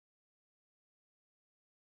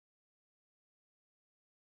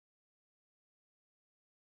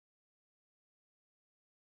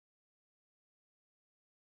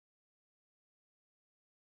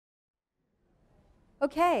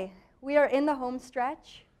Okay, we are in the home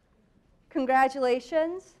stretch.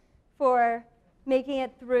 Congratulations for making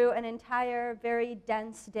it through an entire very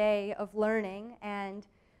dense day of learning, and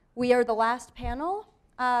we are the last panel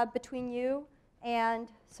between you and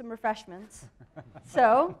some refreshments.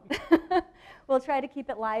 So we'll try to keep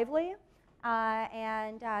it lively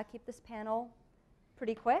and keep this panel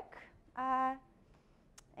pretty quick.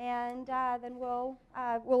 And then we'll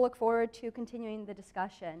look forward to continuing the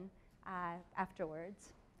discussion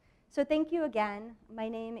afterwards. So thank you again. My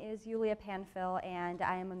name is Yulia Panfil, and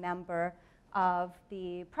I am a member of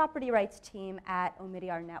the property rights team at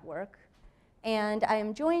Omidyar Network. And I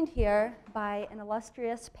am joined here by an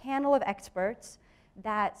illustrious panel of experts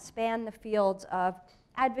that span the fields of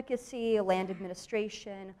advocacy, land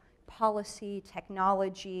administration, policy,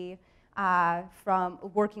 technology, from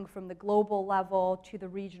working from the global level to the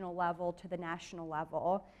regional level to the national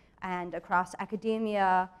level, and across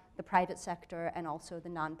academia, the private sector, and also the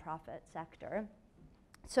nonprofit sector.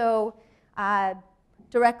 So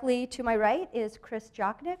directly to my right is Chris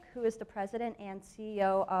Jochnick, who is the president and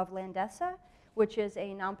CEO of Landesa, which is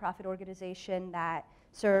a nonprofit organization that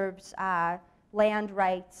serves land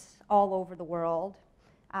rights all over the world.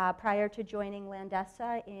 Prior to joining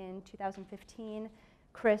Landesa in 2015,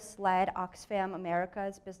 Chris led Oxfam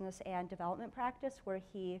America's business and development practice, where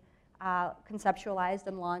he conceptualized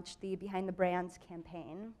and launched the Behind the Brands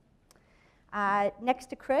campaign. Next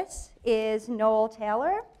to Chris is Noel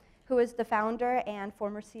Taylor, who is the founder and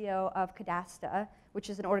former CEO of Cadasta, which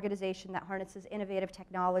is an organization that harnesses innovative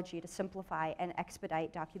technology to simplify and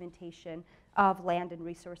expedite documentation of land and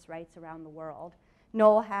resource rights around the world.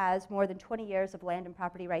 Noel has more than 20 years of land and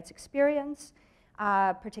property rights experience,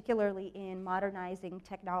 particularly in modernizing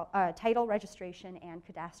title registration and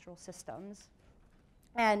cadastral systems.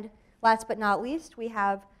 And last but not least, we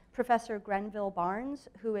have Professor Grenville Barnes,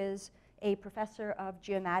 who is a professor of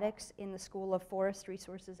geomatics in the School of Forest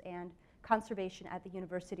Resources and Conservation at the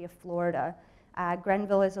University of Florida.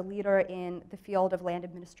 Grenville is a leader in the field of land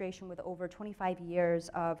administration with over 25 years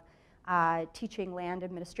of teaching land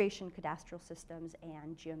administration, cadastral systems,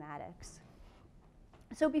 and geomatics.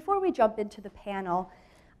 So before we jump into the panel,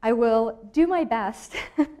 I will do my best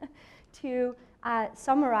to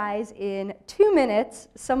summarize in 2 minutes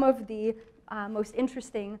some of the most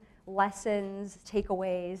interesting lessons,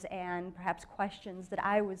 takeaways, and perhaps questions that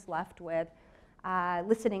I was left with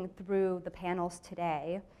listening through the panels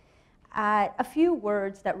today. A few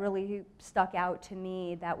words that really stuck out to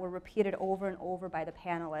me that were repeated over and over by the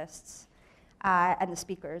panelists and the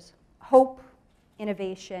speakers: hope,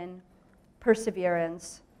 innovation,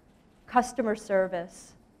 perseverance, customer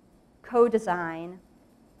service, co-design,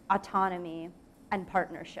 autonomy, and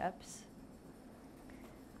partnerships.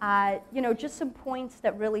 Just some points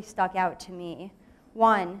that really stuck out to me.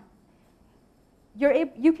 One,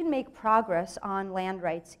 you can make progress on land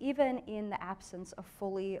rights even in the absence of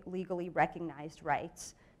fully legally recognized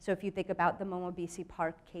rights. So if you think about the Momo-BC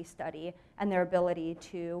Park case study and their ability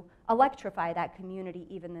to electrify that community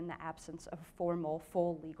even in the absence of formal,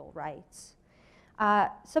 full legal rights.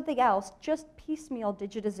 Something else, just piecemeal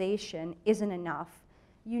digitization isn't enough.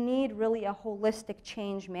 You need really a holistic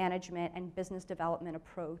change management and business development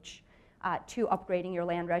approach to upgrading your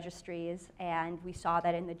land registries, and we saw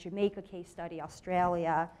that in the Jamaica case study,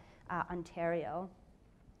 Australia, Ontario.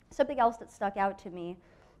 Something else that stuck out to me,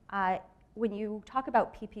 when you talk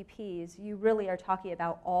about PPPs, you really are talking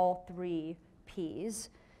about all 3 Ps.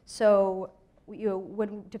 So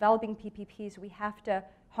when developing PPPs, we have to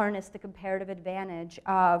harness the comparative advantage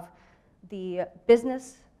of the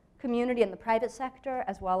business community and the private sector,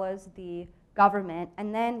 as well as the government,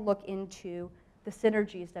 and then look into the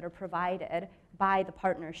synergies that are provided by the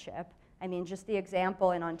partnership. I mean, just the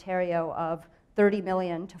example in Ontario of $30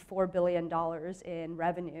 million to $4 billion in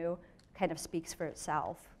revenue kind of speaks for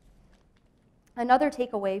itself. Another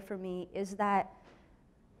takeaway for me is that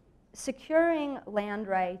securing land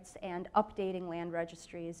rights and updating land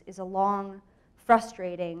registries is a long,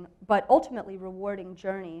 frustrating, but ultimately rewarding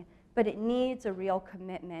journey, but it needs a real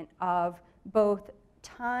commitment of both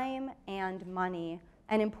time and money,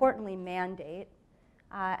 and importantly, mandate.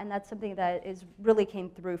 And that's something that really came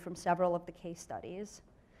through from several of the case studies.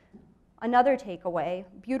 Another takeaway,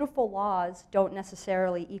 beautiful laws don't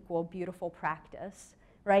necessarily equal beautiful practice,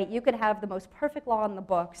 right? You could have the most perfect law in the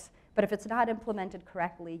books, but if it's not implemented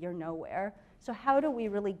correctly, you're nowhere. So how do we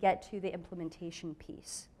really get to the implementation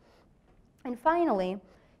piece? And finally,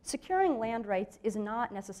 securing land rights is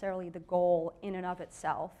not necessarily the goal in and of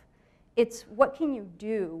itself. It's what can you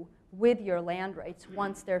do with your land rights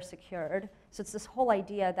once they're secured. So it's this whole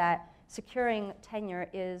idea that securing tenure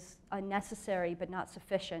is a necessary but not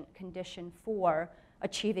sufficient condition for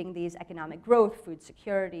achieving these economic growth, food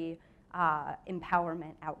security,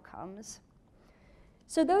 empowerment outcomes.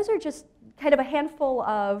 So those are just kind of a handful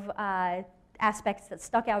of aspects that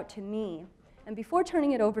stuck out to me. And before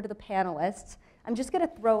turning it over to the panelists, I'm just going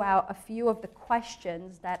to throw out a few of the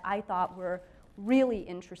questions that I thought were really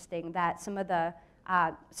interesting that some of the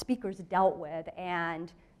speakers dealt with.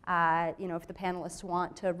 And if the panelists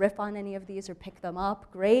want to riff on any of these or pick them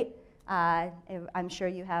up, great. I'm sure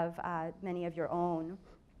you have many of your own.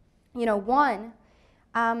 One,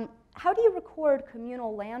 how do you record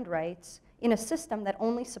communal land rights in a system that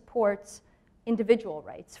only supports individual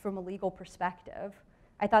rights from a legal perspective?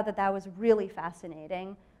 I thought that that was really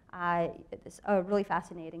fascinating, a really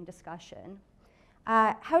fascinating discussion.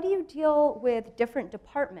 How do you deal with different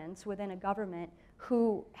departments within a government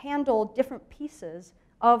who handle different pieces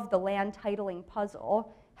of the land titling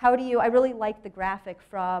puzzle? I really like the graphic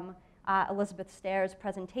from Elizabeth Stair's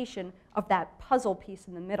presentation of that puzzle piece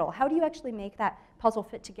in the middle. How do you actually make that puzzle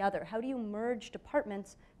fit together? How do you merge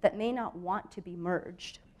departments that may not want to be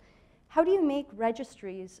merged? How do you make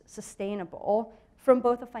registries sustainable from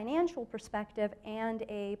both a financial perspective and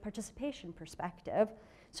a participation perspective?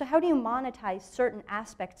 So how do you monetize certain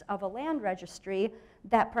aspects of a land registry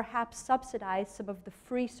that perhaps subsidize some of the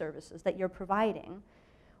free services that you're providing?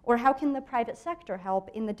 Or how can the private sector help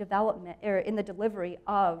in the development or in the delivery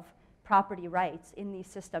of property rights in these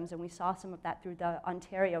systems? And we saw some of that through the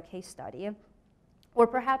Ontario case study. Or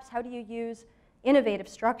perhaps how do you use innovative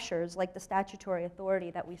structures like the statutory authority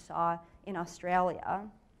that we saw in Australia?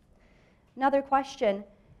 Another question,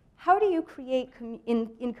 how do you create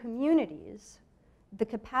in communities the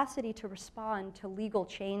capacity to respond to legal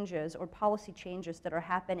changes or policy changes that are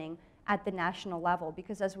happening at the national level?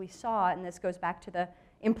 Because as we saw, and this goes back to the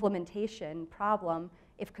implementation problem,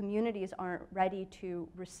 if communities aren't ready to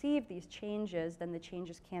receive these changes, then the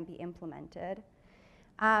changes can't be implemented.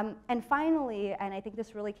 And finally, and I think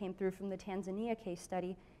this really came through from the Tanzania case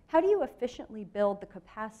study, how do you efficiently build the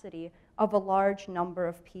capacity of a large number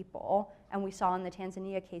of people? And we saw in the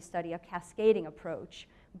Tanzania case study a cascading approach.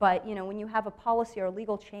 But when you have a policy or a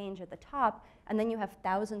legal change at the top, and then you have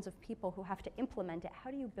thousands of people who have to implement it,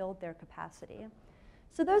 how do you build their capacity?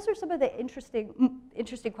 So those are some of the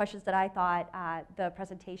interesting questions that I thought the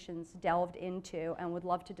presentations delved into and would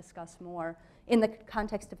love to discuss more in the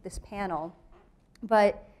context of this panel.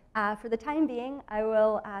 But for the time being, I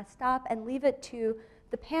will stop and leave it to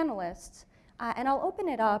the panelists. And I'll open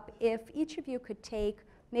it up if each of you could take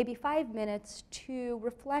maybe 5 minutes to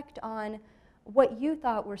reflect on what you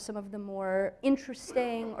thought were some of the more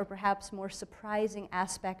interesting or perhaps more surprising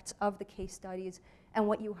aspects of the case studies and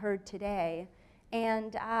what you heard today.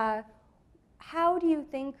 And how do you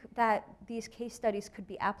think that these case studies could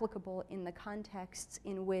be applicable in the contexts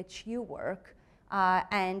in which you work?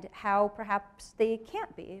 And how perhaps they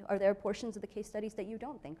can't be? Are there portions of the case studies that you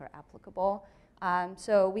don't think are applicable?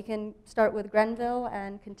 So we can start with Grenville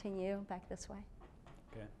and continue back this way.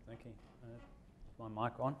 Okay, thank you. Is my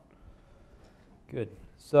mic on? Good.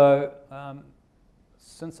 So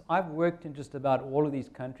since I've worked in just about all of these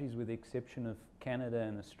countries with the exception of Canada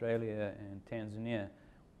and Australia and Tanzania,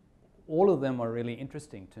 all of them are really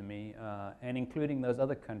interesting to me, and including those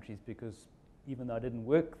other countries, because even though I didn't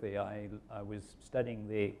work there, I was studying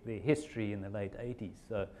their history in the late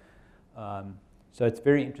 80s. So it's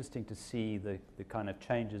very interesting to see the kind of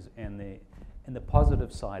changes and the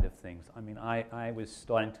positive side of things. I mean, I was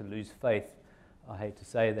starting to lose faith. I hate to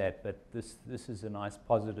say that, but this is a nice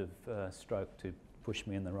positive stroke to push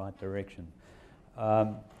me in the right direction.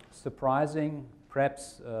 Surprising,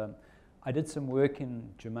 perhaps, I did some work in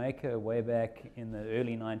Jamaica way back in the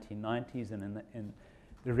early 1990s, and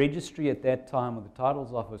the registry at that time, or the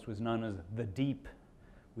titles office, was known as the Deep,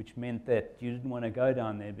 which meant that you didn't want to go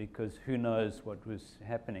down there because who knows what was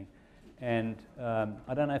happening. And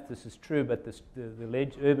I don't know if this is true, but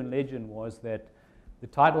the urban legend was that the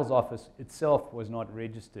titles office itself was not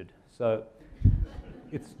registered. So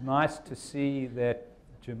it's nice to see that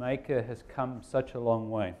Jamaica has come such a long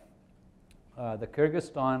way. The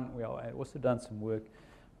Kyrgyzstan, well, I've also done some work,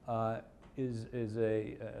 is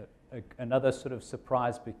another sort of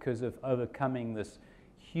surprise because of overcoming this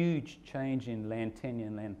huge change in land tenure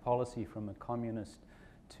and land policy from a communist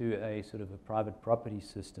to a sort of a private property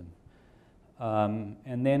system.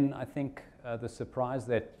 And then I think the surprise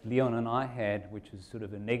that Leon and I had, which is sort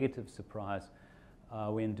of a negative surprise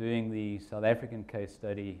when doing the South African case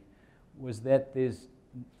study, was that there's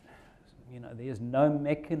no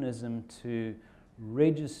mechanism to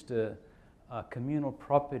register communal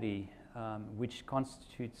property, which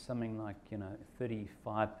constitutes something like 35%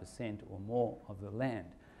 or more of the land.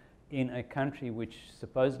 in a country which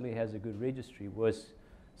supposedly has a good registry was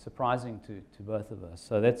surprising to both of us.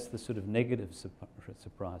 So that's the sort of negative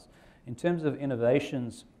surprise. In terms of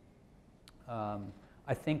innovations,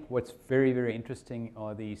 I think what's very, very interesting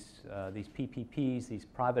are these PPPs, these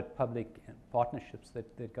private-public partnerships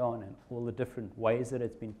that go on, and all the different ways that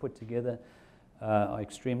it's been put together are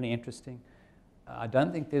extremely interesting. I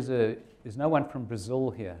don't think there's no one from Brazil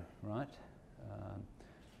here, right?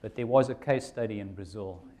 But there was a case study in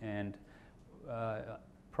Brazil, and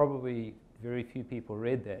probably very few people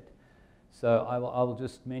read that. So I'll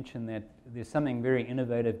just mention that there's something very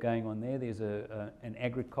innovative going on there. There's a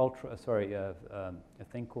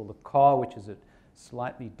thing called a CAR, which is a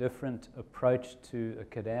slightly different approach to a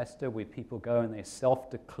cadastre, where people go and they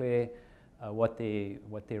self-declare what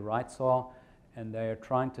their rights are, and they are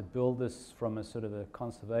trying to build this from a sort of a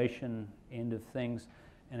conservation end of things.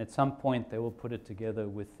 And at some point, they will put it together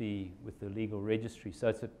with the legal registry.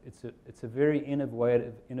 So it's a very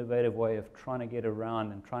innovative way of trying to get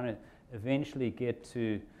around and trying to eventually get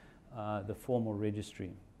to the formal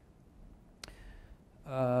registry.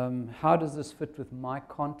 How does this fit with my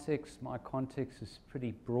context? My context is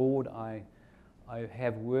pretty broad. I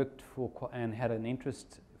have worked for and had an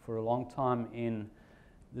interest for a long time in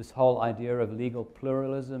this whole idea of legal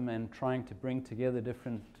pluralism and trying to bring together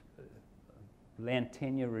different land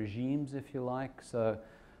tenure regimes, if you like. So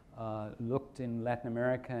looked in Latin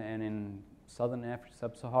America and in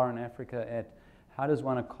sub-Saharan Africa at how does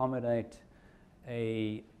one accommodate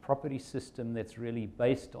a property system that's really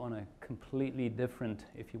based on a completely different,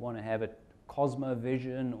 if you want to have it,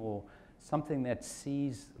 cosmovision, or something that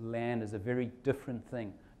sees land as a very different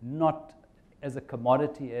thing, not as a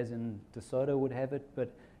commodity as in DeSoto would have it,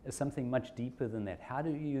 but as something much deeper than that. How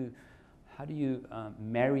do you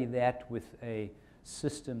marry that with a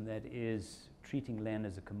system that is treating land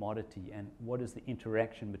as a commodity, and what is the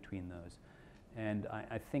interaction between those? And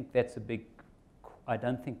I think that's a big, I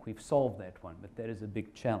don't think we've solved that one, but that is a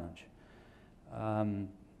big challenge.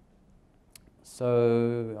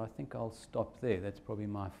 So I think I'll stop there. That's probably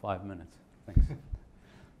my 5 minutes. Thanks.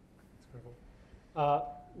 That's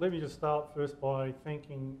cool. Let me just start first by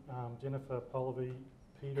thanking Jennifer, Pallavi,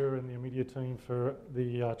 Peter and the Omidyar team for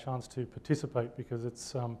the chance to participate, because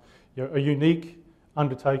it's a unique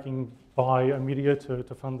undertaking by Omidyar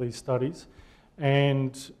to fund these studies.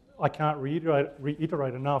 And I can't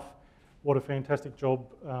reiterate enough what a fantastic job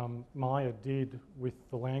Maya did with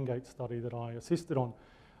the Landgate study that I assisted on.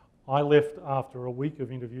 I left after a week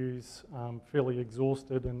of interviews fairly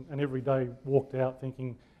exhausted, and every day walked out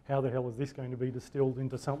thinking, how the hell is this going to be distilled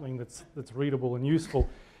into something that's readable and useful?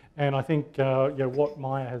 And I think what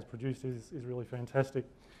Maya has produced is really fantastic.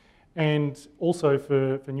 And also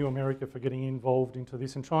for New America for getting involved into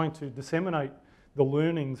this and trying to disseminate the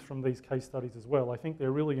learnings from these case studies as well. I think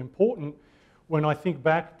they're really important. When I think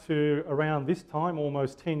back to around this time,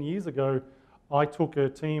 almost 10 years ago, I took a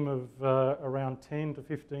team of around 10 to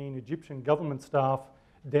 15 Egyptian government staff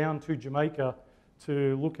down to Jamaica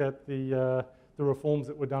to look at the reforms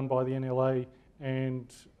that were done by the NLA,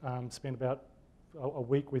 and spent about a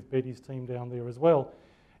week with Betty's team down there as well.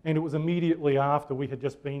 And it was immediately after we had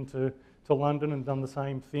just been to London and done the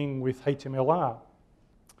same thing with HMLR.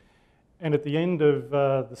 And at the end of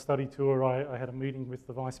the study tour, I had a meeting with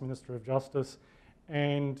the Vice Minister of Justice.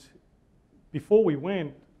 And before we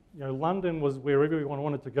went, London was where everyone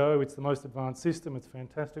wanted to go. It's the most advanced system. It's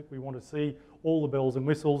fantastic. We want to see all the bells and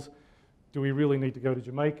whistles. Do we really need to go to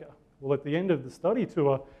Jamaica? Well, at the end of the study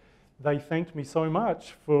tour, they thanked me so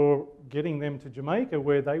much for getting them to Jamaica,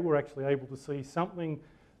 where they were actually able to see something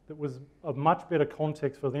that was a much better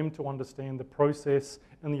context for them to understand the process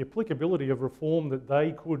and the applicability of reform that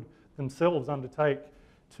they could themselves undertake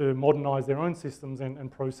to modernise their own systems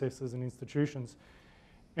and processes and institutions.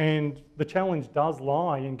 And the challenge does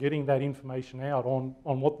lie in getting that information out on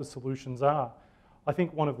what the solutions are. I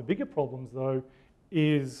think one of the bigger problems, though,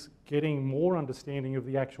 is getting more understanding of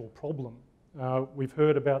the actual problem. We've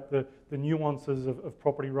heard about the nuances of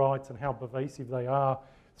property rights and how pervasive they are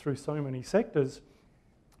through so many sectors.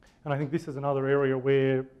 And I think this is another area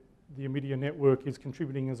where the Omidyar network is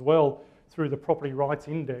contributing as well through the Property Rights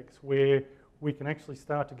Index, where we can actually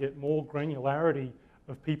start to get more granularity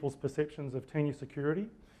of people's perceptions of tenure security,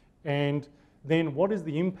 and then what is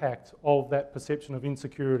the impact of that perception of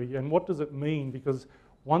insecurity, and what does it mean? Because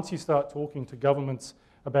once you start talking to governments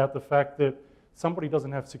about the fact that somebody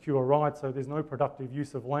doesn't have secure rights, so there's no productive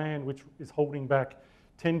use of land, which is holding back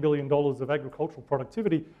 $10 billion of agricultural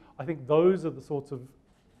productivity, I think those are the sorts of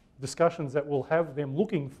discussions that will have them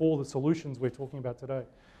looking for the solutions we're talking about today.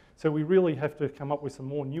 So we really have to come up with some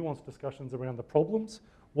more nuanced discussions around the problems.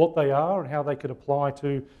 what they are and how they could apply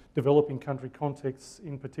to developing country contexts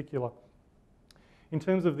in particular. In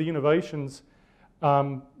terms of the innovations,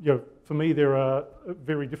 for me there are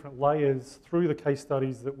very different layers through the case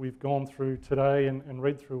studies that we've gone through today and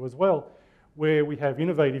read through as well, where we have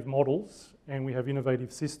innovative models and we have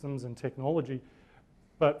innovative systems and technology.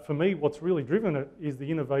 But for me, what's really driven it is the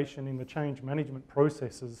innovation in the change management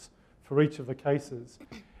processes for each of the cases.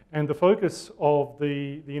 And the focus of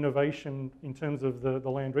the innovation in terms of the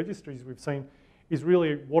land registries we've seen is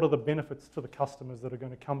really what are the benefits to the customers that are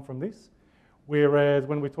going to come from this. Whereas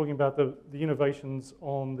when we're talking about the innovations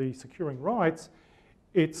on the securing rights,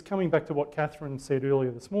 it's coming back to what Catherine said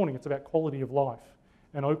earlier this morning. It's about quality of life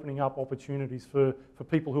and opening up opportunities for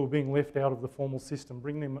people who are being left out of the formal system,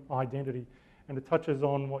 bringing them identity. And it touches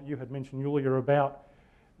on what you had mentioned earlier about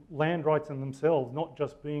land rights in themselves, not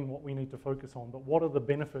just being what we need to focus on, but what are the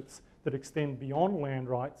benefits that extend beyond land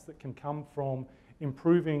rights that can come from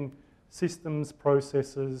improving systems,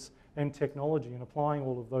 processes, and technology and applying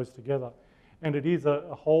all of those together. And it is a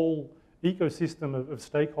whole ecosystem of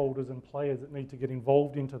stakeholders and players that need to get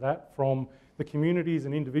involved into that, from the communities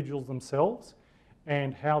and individuals themselves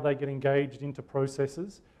and how they get engaged into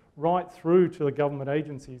processes, right through to the government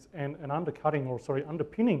agencies, and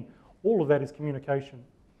underpinning all of that is communication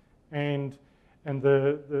and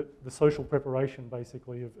the social preparation,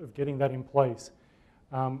 basically, of getting that in place.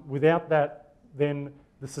 Without that, then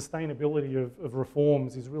the sustainability of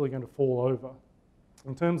reforms is really going to fall over.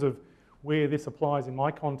 In terms of where this applies in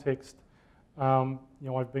my context,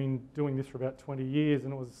 I've been doing this for about 20 years,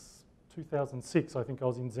 and it was 2006, I think I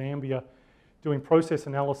was in Zambia doing process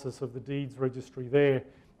analysis of the deeds registry there,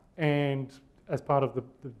 and as part of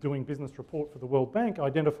the doing business report for the World Bank,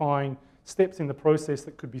 identifying steps in the process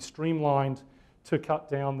that could be streamlined to cut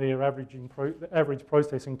down their average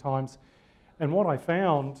processing times. And what I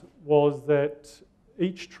found was that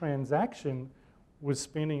each transaction was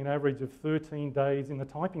spending an average of 13 days in the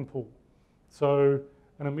typing pool. So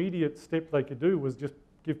an immediate step they could do was just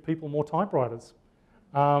give people more typewriters.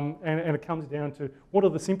 And it comes down to what are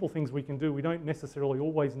the simple things we can do. We don't necessarily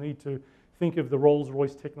always need to think of the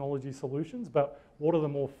Rolls-Royce technology solutions, but what are the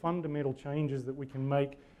more fundamental changes that we can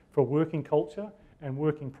make for working culture and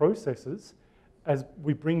working processes as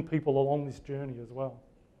we bring people along this journey as well.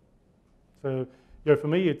 So for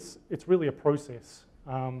me, it's really a process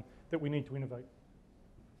that we need to innovate.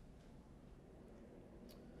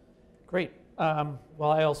 Great.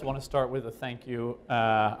 Well, I also want to start with a thank you.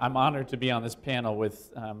 I'm honored to be on this panel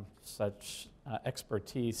with such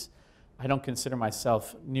expertise. I don't consider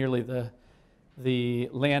myself nearly the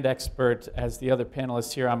land expert as the other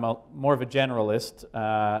panelists here. I'm more of a generalist.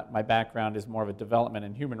 My background is more of a development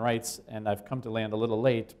and human rights, and I've come to land a little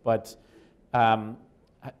late, but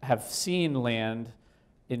have seen land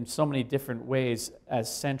in so many different ways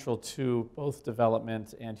as central to both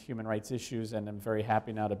development and human rights issues, and I'm very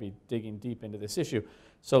happy now to be digging deep into this issue.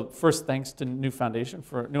 So first, thanks to New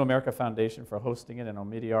America Foundation for hosting it, and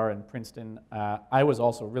Omidyar and Princeton. I was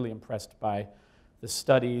also really impressed by the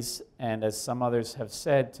studies, and as some others have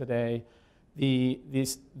said today,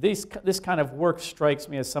 this kind of work strikes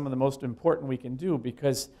me as some of the most important we can do,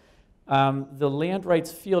 because the land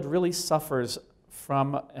rights field really suffers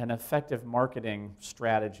from an effective marketing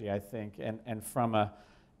strategy, I think, and from a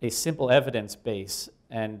simple evidence base,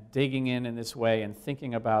 and digging in this way and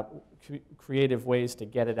thinking about creative ways to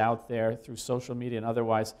get it out there through social media and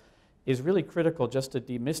otherwise is really critical, just to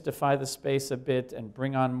demystify the space a bit and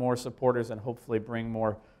bring on more supporters and hopefully bring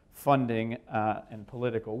more funding and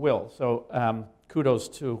political will. So kudos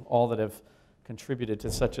to all that have contributed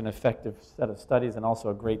to such an effective set of studies and also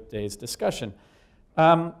a great day's discussion.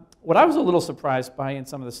 What I was a little surprised by in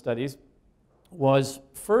some of the studies was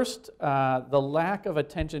first the lack of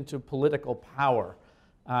attention to political power.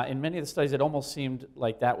 In many of the studies, it almost seemed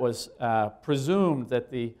like that was presumed that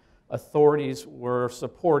the authorities were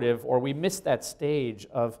supportive, or we missed that stage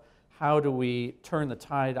of how do we turn the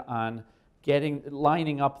tide on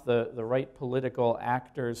lining up the right political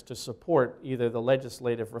actors to support either the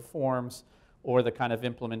legislative reforms or the kind of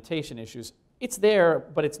implementation issues. It's there,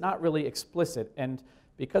 but it's not really explicit, and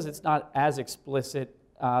because it's not as explicit,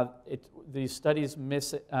 these studies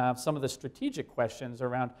miss some of the strategic questions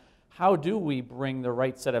around how do we bring the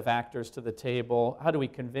right set of actors to the table, how do we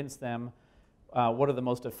convince them, what are the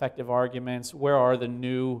most effective arguments, where are the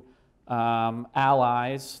new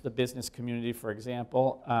allies, the business community, for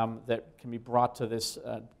example, that can be brought to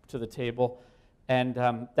the table. And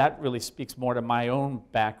that really speaks more to my own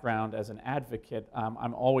background as an advocate.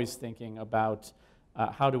 I'm always thinking about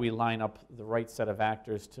how do we line up the right set of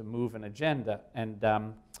actors to move an agenda. And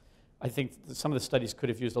I think some of the studies could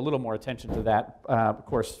have used a little more attention to that. Of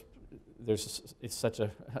course, it's such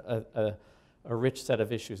a rich set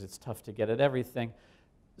of issues, it's tough to get at everything.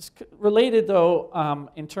 Related, though,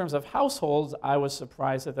 in terms of households, I was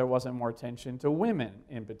surprised that there wasn't more attention to women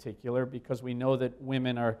in particular, because we know that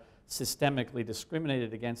women are systemically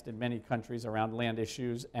discriminated against in many countries around land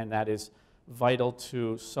issues, and that is vital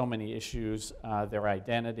to so many issues, their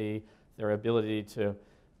identity, their ability to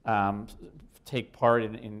take part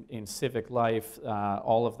in civic life,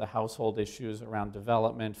 all of the household issues around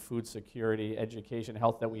development, food security, education,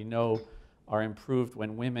 health that we know are improved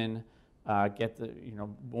when women get the,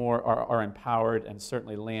 more are empowered, and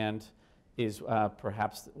certainly land is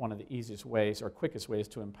perhaps one of the easiest ways or quickest ways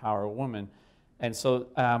to empower a woman. And so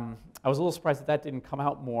I was a little surprised that that didn't come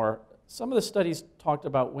out more. Some of the studies talked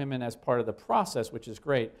about women as part of the process, which is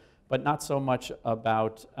great, but not so much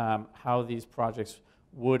about how these projects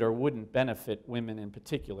would or wouldn't benefit women in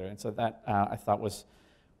particular. And so that I thought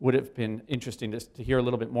would have been interesting to hear a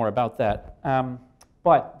little bit more about that.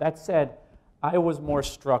 But that said, I was more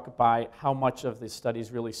struck by how much of the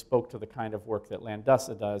studies really spoke to the kind of work that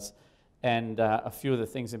Landesa does, and a few of the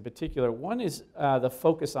things in particular. One is the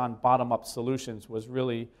focus on bottom-up solutions was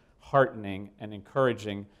really heartening and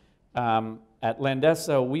encouraging. At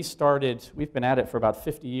Landesa, we've been at it for about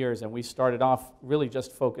 50 years, and we started off really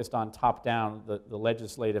just focused on top-down, the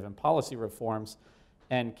legislative and policy reforms,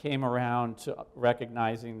 and came around to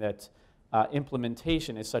recognizing that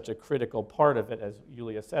implementation is such a critical part of it. As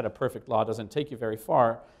Julia said, a perfect law doesn't take you very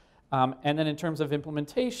far. And then in terms of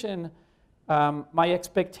implementation, my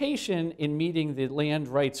expectation in meeting the land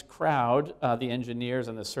rights crowd, the engineers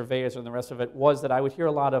and the surveyors and the rest of it, was that I would hear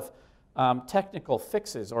a lot of technical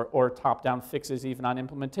fixes or top-down fixes even on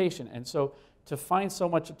implementation. And so to find so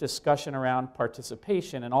much discussion around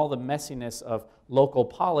participation and all the messiness of local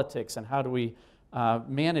politics and how do we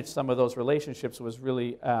manage some of those relationships was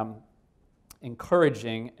really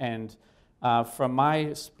encouraging. And from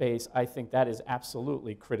my space, I think that is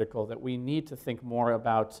absolutely critical, that we need to think more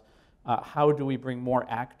about how do we bring more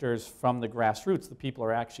actors from the grassroots, the people who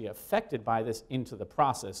are actually affected by this, into the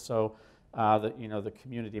process. So the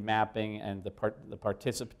community mapping and the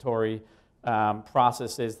participatory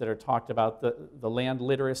processes that are talked about, the land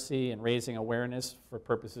literacy and raising awareness for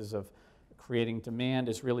purposes of creating demand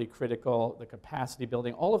is really critical, the capacity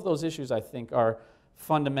building. All of those issues, I think, are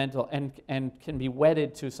fundamental and can be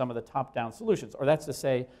wedded to some of the top-down solutions. Or that's to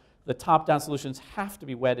say, the top-down solutions have to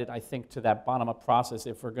be wedded, I think, to that bottom-up process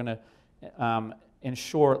if we're going to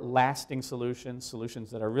ensure lasting solutions, solutions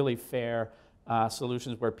that are really fair,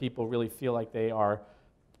 solutions where people really feel like they are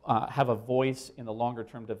have a voice in the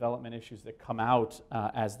longer-term development issues that come out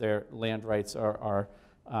as their land rights are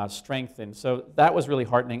strengthened. So that was really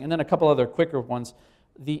heartening. And then a couple other quicker ones.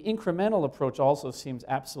 The incremental approach also seems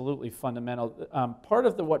absolutely fundamental. Part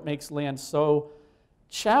of what makes land so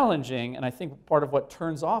challenging, and I think part of what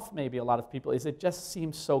turns off maybe a lot of people, is it just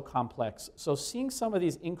seems so complex. So seeing some of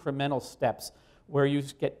these incremental steps where you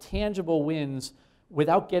get tangible wins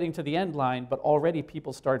without getting to the end line, but already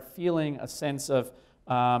people start feeling a sense of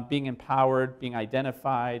being empowered, being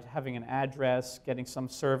identified, having an address, getting some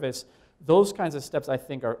service. Those kinds of steps, I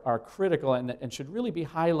think, are critical and should really be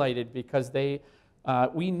highlighted, because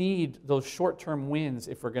we need those short-term wins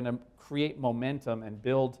if we're going to create momentum and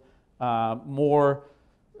build more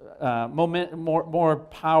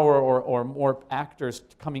power or more actors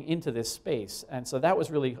coming into this space. And so that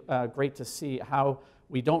was really great to see how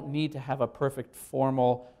we don't need to have a perfect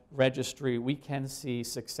formal registry. We can see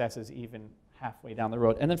successes even halfway down the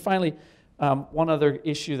road. And then finally, one other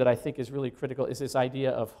issue that I think is really critical is this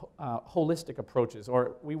idea of holistic approaches.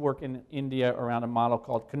 Or we work in India around a model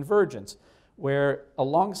called convergence, where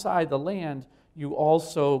alongside the land, you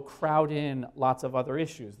also crowd in lots of other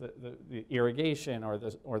issues, the irrigation or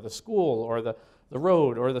the school or the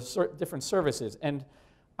road or the different services. And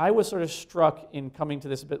I was sort of struck in coming to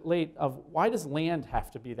this a bit late of why does land have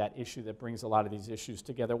to be that issue that brings a lot of these issues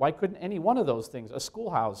together? Why couldn't any one of those things, a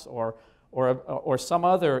schoolhouse or some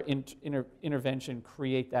other intervention,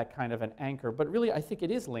 create that kind of an anchor? But really, I think it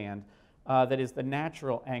is land that is the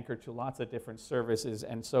natural anchor to lots of different services.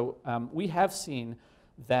 And so we have seen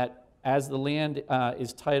that as the land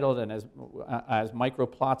is titled and as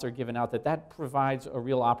microplots are given out, that provides a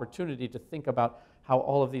real opportunity to think about how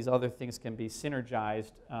all of these other things can be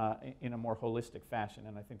synergized in a more holistic fashion.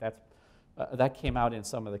 And I think that came out in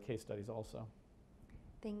some of the case studies also.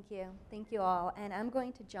 Thank you all. And I'm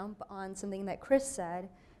going to jump on something that Chris said,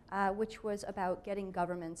 which was about getting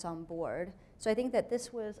governments on board. So I think that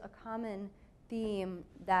this was a common theme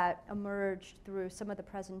that emerged through some of the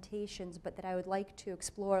presentations, but that I would like to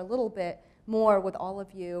explore a little bit more with all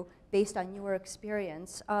of you based on your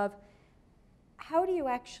experience of how do you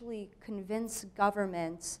actually convince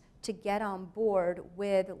governments to get on board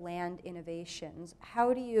with land innovations?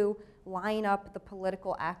 How do you line up the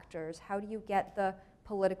political actors? How do you get the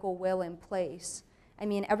political will in place? I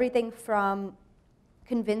mean, everything from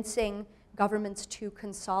convincing governments to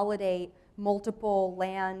consolidate multiple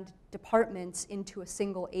land departments into a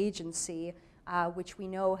single agency, which we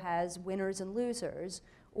know has winners and losers,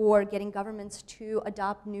 or getting governments to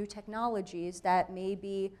adopt new technologies that may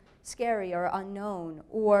be scary or unknown,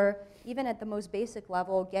 or even at the most basic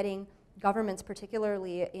level, getting governments,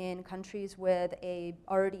 particularly in countries with a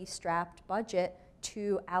already strapped budget,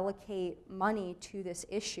 to allocate money to this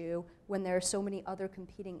issue when there are so many other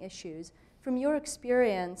competing issues. From your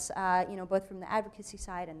experience, both from the advocacy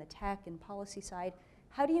side and the tech and policy side,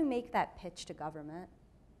 how do you make that pitch to government?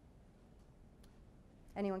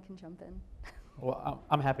 Anyone can jump in. Well,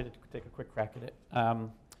 I'm happy to take a quick crack at it.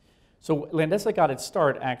 So Landesa got its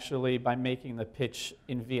start actually by making the pitch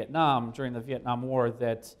in Vietnam during the Vietnam War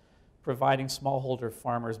that providing smallholder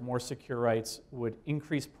farmers more secure rights would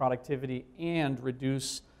increase productivity and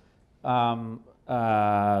reduce fleeing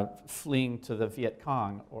to the Viet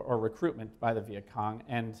Cong or recruitment by the Viet Cong.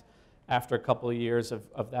 And after a couple of years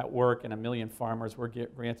of that work and 1 million farmers were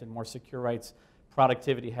granted more secure rights,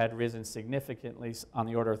 productivity had risen significantly on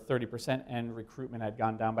the order of 30%, and recruitment had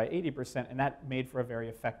gone down by 80%, and that made for a very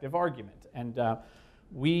effective argument. And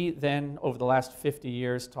we then, over the last 50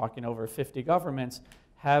 years, talking over 50 governments,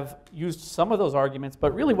 have used some of those arguments,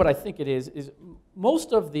 but really what I think it is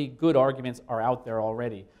most of the good arguments are out there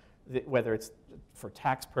already, whether it's for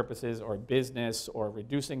tax purposes or business or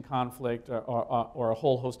reducing conflict or a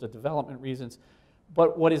whole host of development reasons.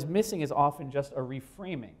 But what is missing is often just a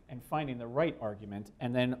reframing and finding the right argument,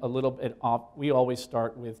 and then a little bit off. We always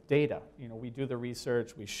start with data. We do the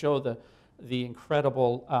research, we show the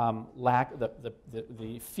incredible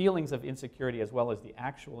the feelings of insecurity as well as the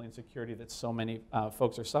actual insecurity that so many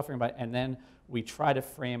folks are suffering by, and then we try to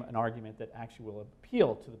frame an argument that actually will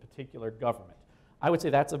appeal to the particular government. I would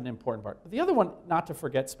say that's an important part. But the other one, not to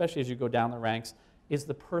forget, especially as you go down the ranks, is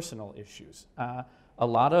the personal issues. A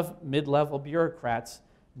lot of mid-level bureaucrats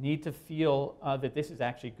need to feel that this is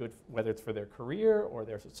actually good, whether it's for their career or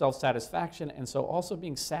their self-satisfaction, and so also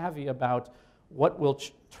being savvy about what will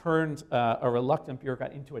turn a reluctant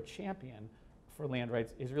bureaucrat into a champion for land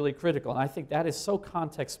rights is really critical. And I think that is so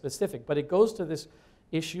context-specific, but it goes to this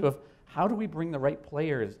issue of how do we bring the right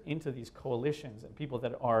players into these coalitions and people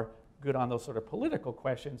that are good on those sort of political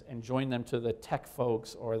questions and join them to the tech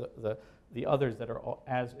folks or the others that are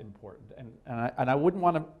as important. And I wouldn't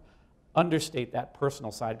want to understate that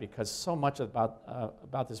personal side, because so much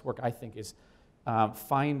about this work, I think, is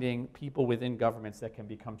finding people within governments that can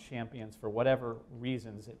become champions for whatever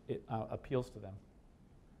reasons it appeals to them.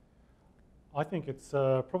 I think it's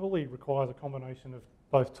probably requires a combination of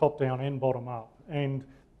both top-down and bottom-up, and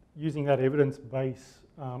using that evidence-based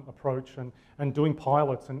approach and doing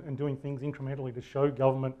pilots and doing things incrementally to show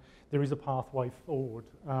government there is a pathway forward.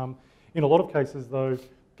 In a lot of cases, though,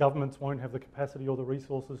 governments won't have the capacity or the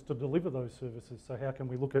resources to deliver those services. So how can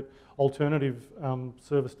we look at alternative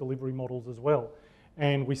service delivery models as well?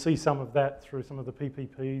 And we see some of that through some of the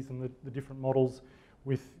PPPs and the different models,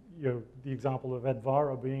 with the example of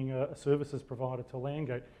Advara being a services provider to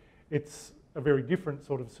Landgate. It's a very different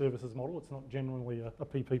sort of services model. It's not generally a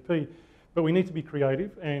PPP, but we need to be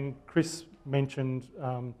creative. And Chris mentioned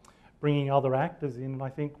bringing other actors in, and I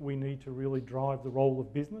think we need to really drive the role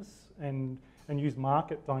of business and use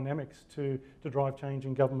market dynamics to drive change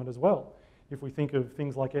in government as well. If we think of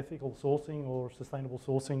things like ethical sourcing or sustainable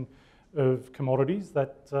sourcing of commodities,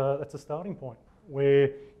 that's a starting point where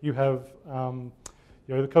you have,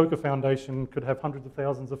 the Coca Foundation could have hundreds of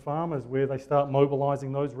thousands of farmers where they start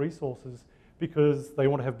mobilising those resources because they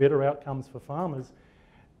want to have better outcomes for farmers.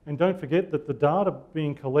 And don't forget that the data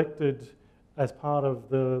being collected as part of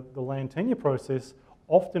the land tenure process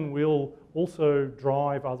often will also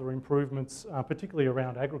drive other improvements, particularly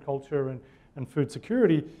around agriculture and food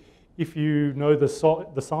security. If you know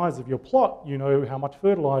the size of your plot, you know how much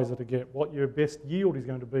fertiliser to get, what your best yield is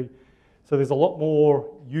going to be. So there's a lot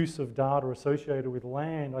more use of data associated with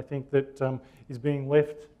land, I think, that is being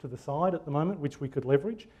left to the side at the moment, which we could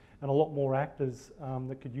leverage, and a lot more actors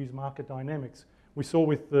that could use market dynamics. We saw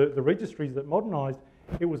with the registries that modernised,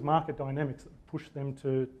 it was market dynamics that pushed them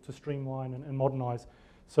to streamline and modernise.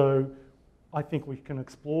 So I think we can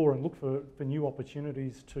explore and look for new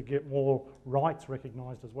opportunities to get more rights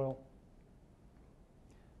recognised as well.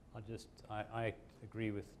 I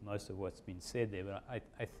agree with most of what's been said there, but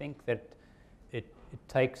I think that it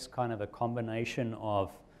takes kind of a combination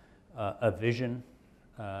of a vision,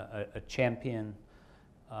 a champion,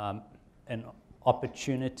 an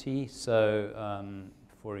opportunity. So,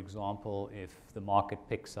 for example, if the market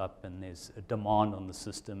picks up and there's a demand on the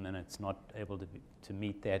system and it's not able to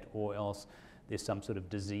meet that, or else there's some sort of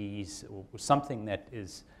disease or something that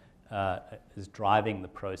is driving the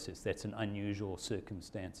process, that's an unusual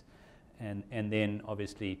circumstance. And then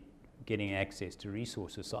obviously getting access to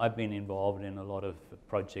resources. So I've been involved in a lot of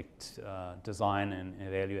project design and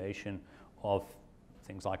evaluation of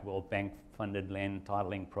things like World Bank funded land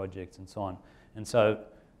titling projects and so on. And so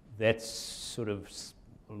that's sort of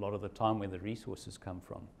a lot of the time where the resources come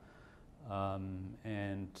from.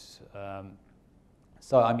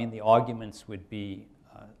 So I mean, the arguments would be,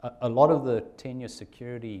 a lot of the tenure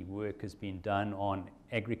security work has been done on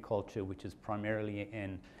agriculture, which is primarily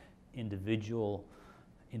an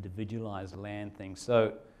individualized land thing.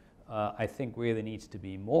 So I think where there needs to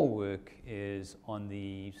be more work is on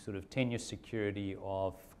the sort of tenure security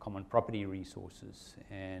of common property resources.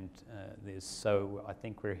 And so I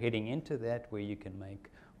think we're heading into that, where you can make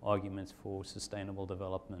arguments for sustainable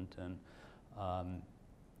development, and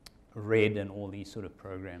RED and all these sort of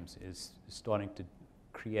programs is starting to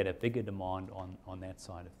create a bigger demand on that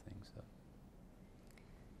side of things.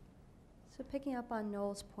 So picking up on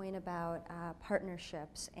Noel's point about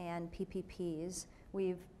partnerships and PPPs,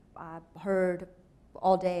 we've heard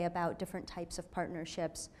all day about different types of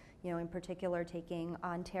partnerships. You know, in particular, taking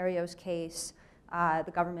Ontario's case,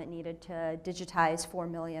 the government needed to digitize 4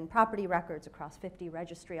 million property records across 50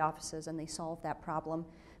 registry offices, and they solved that problem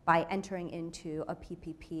by entering into a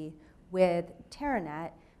PPP with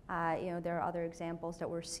Terranet. You know, there are other examples that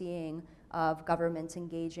we're seeing of governments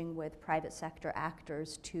engaging with private sector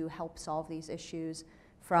actors to help solve these issues,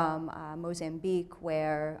 from Mozambique,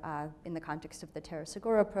 where in the context of the Terra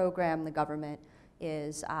Segura program, the government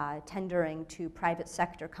is tendering to private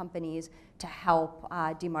sector companies to help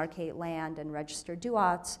demarcate land and register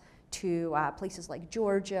duats, to places like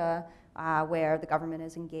Georgia, where the government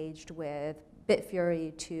is engaged with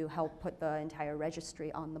Bitfury to help put the entire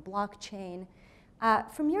registry on the blockchain.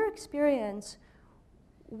 From your experience,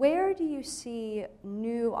 where do you see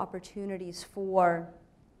new opportunities for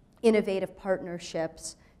innovative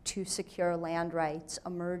partnerships to secure land rights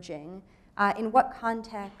emerging? In what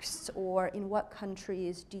contexts or in what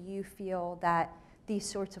countries do you feel that these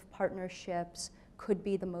sorts of partnerships could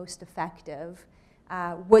be the most effective?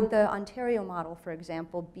 Would the Ontario model, for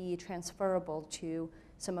example, be transferable to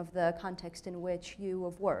some of the context in which you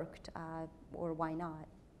have worked, or why not?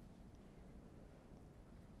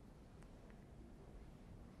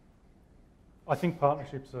 I think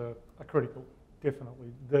partnerships are critical,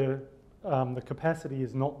 definitely. The capacity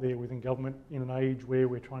is not there within government in an age where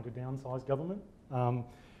we're trying to downsize government.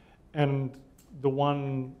 And the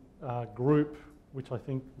one group, which I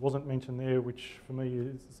think wasn't mentioned there, which for me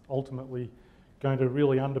is ultimately going to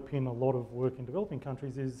really underpin a lot of work in developing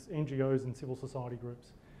countries, is NGOs and civil society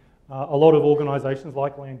groups. A lot of organisations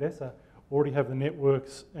like Landesa already have the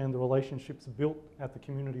networks and the relationships built at the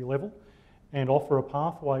community level, and offer a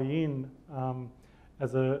pathway in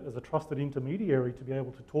as a trusted intermediary to be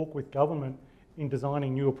able to talk with government in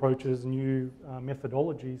designing new approaches, new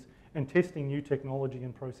methodologies, and testing new technology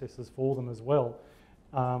and processes for them as well.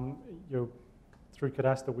 Through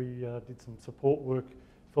Cadastre, we did some support work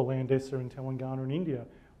for Landesa in Telangana in India,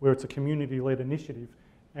 where it's a community-led initiative.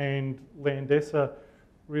 And Landesa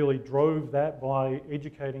really drove that by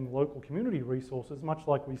educating local community resources, much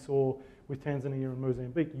like we saw with Tanzania and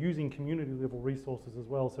Mozambique, using community-level resources as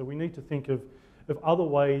well. So we need to think of other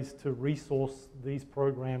ways to resource these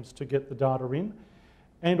programs to get the data in,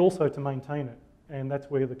 and also to maintain it. And that's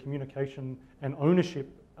where the communication and ownership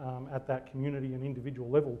at that community and individual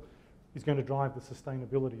level is going to drive the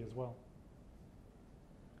sustainability as well.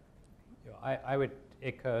 Yeah, I would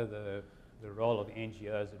echo the role of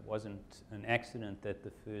NGOs. It wasn't an accident that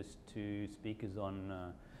the first two speakers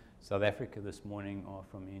on South Africa this morning are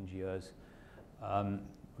from NGOs.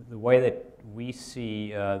 The way that we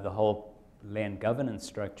see the whole land governance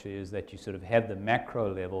structure is that you sort of have the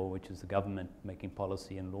macro level, which is the government making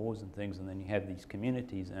policy and laws and things, and then you have these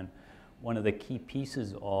communities. And one of the key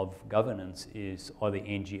pieces of governance are the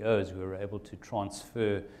NGOs, who are able to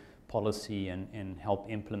transfer policy and help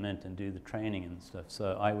implement and do the training and stuff.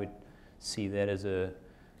 So I would see that as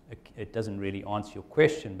it doesn't really answer your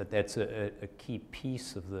question, but that's a key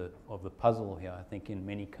piece of the puzzle here. I think in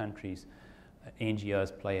many countries,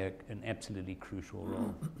 NGOs play an absolutely crucial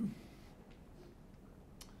role.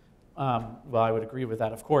 Well, I would agree with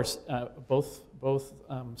that. Of course, both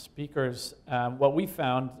speakers, what we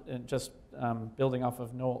found, just building off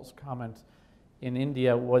of Noel's comment in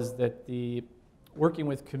India, was that the working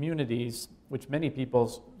with communities, which many people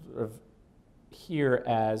sort of hear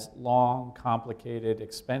as long, complicated,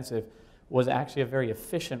 expensive, was actually a very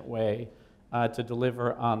efficient way to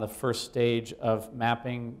deliver on the first stage of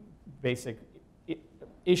mapping basic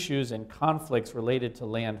issues and conflicts related to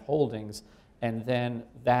land holdings. And then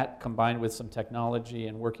that, combined with some technology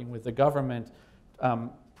and working with the government,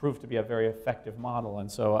 proved to be a very effective model.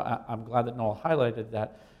 And so I'm glad that Noel highlighted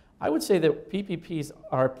that. I would say that PPPs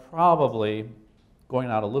are probably, going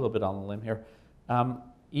out a little bit on the limb here,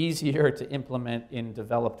 easier to implement in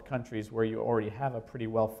developed countries where you already have a pretty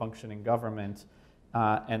well-functioning government,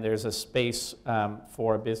 and there's a space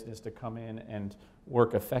for a business to come in and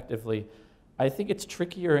work effectively. I think it's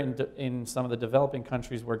trickier in some of the developing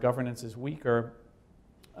countries where governance is weaker,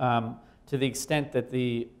 to the extent that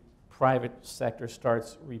the private sector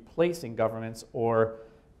starts replacing governments, or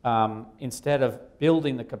instead of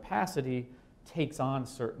building the capacity, takes on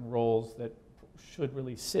certain roles that should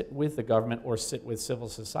really sit with the government or sit with civil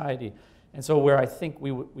society. And so where I think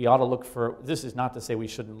we ought to look for, this is not to say we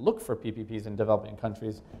shouldn't look for PPPs in developing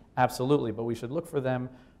countries, absolutely, but we should look for them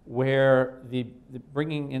where the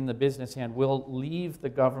bringing in the business hand will leave the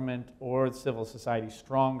government or the civil society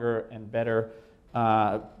stronger and better,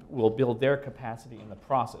 will build their capacity in the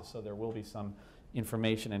process. So there will be some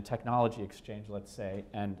information and technology exchange, let's say,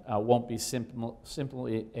 and won't be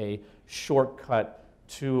simply a shortcut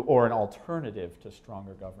to or an alternative to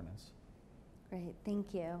stronger governance. Great,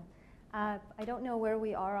 thank you. I don't know where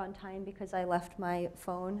we are on time because I left my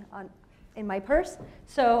phone in my purse,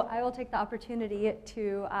 so I will take the opportunity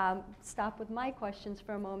to stop with my questions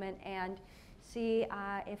for a moment and see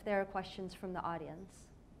if there are questions from the audience.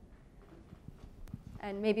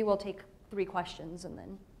 And maybe we'll take 3 questions and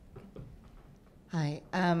then. Hi,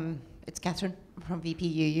 it's Catherine from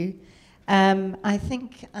VPUU. I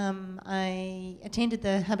think I attended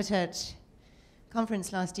the Habitat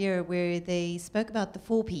conference last year where they spoke about the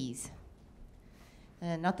 4 Ps.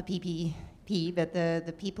 Not the PPP, but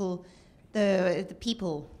the people, the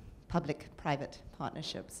people, public-private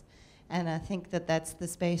partnerships. And I think that that's the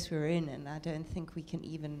space we're in, and I don't think we can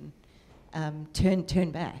even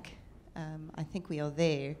turn back. I think we are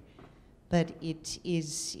there, but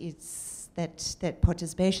it's that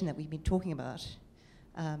participation that we've been talking about,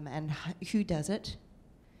 and who does it,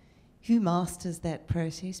 who masters that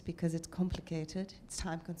process, because it's complicated, it's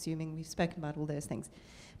time-consuming. We've spoken about all those things.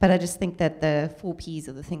 But I just think that the 4 Ps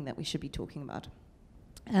are the thing that we should be talking about.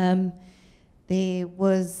 There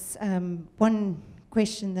was one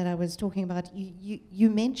question that I was talking about. You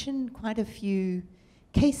mentioned quite a few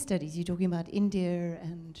case studies. You're talking about India,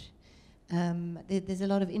 and there's a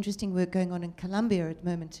lot of interesting work going on in Colombia at the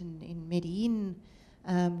moment, in Medellin,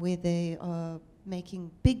 where they are making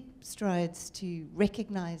big strides to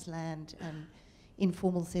recognize land and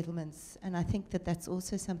informal settlements, and I think that that's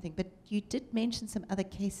also something. But you did mention some other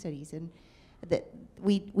case studies, and that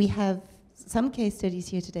we have some case studies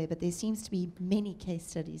here today, but there seems to be many case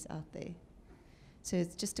studies out there. So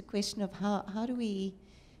it's just a question of how do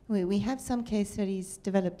we have some case studies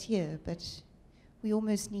developed here, but we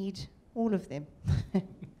almost need all of them.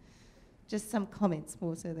 Just some comments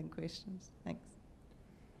more so than questions. Thanks.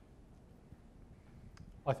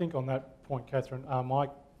 I think on that point, Catherine,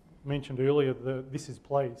 Mike mentioned earlier This Is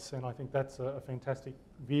Place, and I think that's a fantastic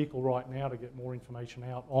vehicle right now to get more information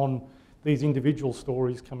out on these individual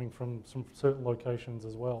stories coming from some certain locations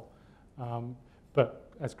as well.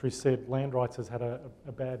 But as Chris said, land rights has had a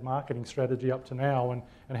bad marketing strategy up to now,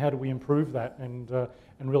 and how do we improve that and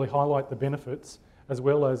really highlight the benefits, as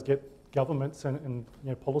well as get governments and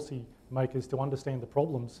policy makers to understand the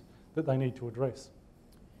problems that they need to address.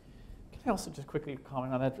 Can I also just quickly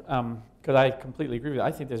comment on that? Because I completely agree with you.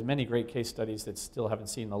 I think there's many great case studies that still haven't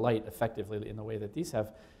seen the light effectively in the way that these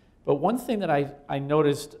have. But one thing that I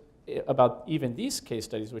noticed about even these case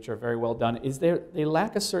studies, which are very well done, is they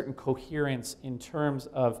lack a certain coherence in terms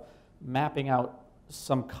of mapping out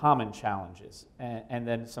some common challenges and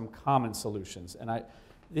then some common solutions. And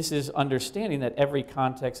this is understanding that every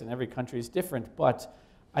context and every country is different, but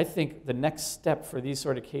I think the next step for these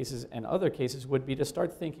sort of cases and other cases would be to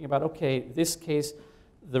start thinking about, okay, this case,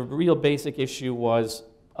 the real basic issue was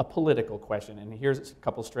a political question, and here's a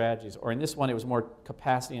couple strategies. Or in this one, it was more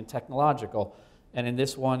capacity and technological. And in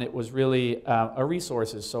this one, it was really a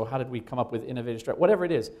resources. So how did we come up with innovative strategies? Whatever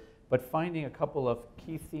it is. But finding a couple of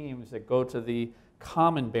key themes that go to the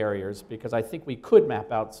common barriers, because I think we could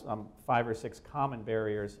map out some 5 or 6 common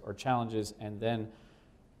barriers or challenges and then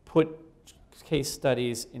put case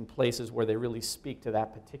studies in places where they really speak to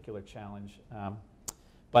that particular challenge.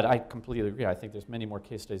 But I completely agree. I think there's many more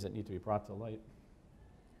case studies that need to be brought to light.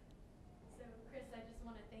 So, Chris, I just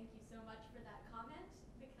want to thank you so much for that comment,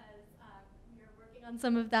 because we're working on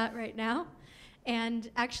some of that right now. And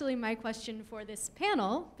actually, my question for this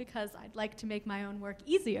panel, because I'd like to make my own work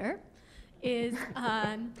easier, is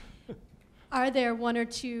are there one or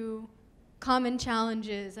two common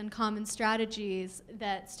challenges and common strategies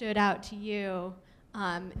that stood out to you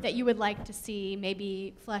that you would like to see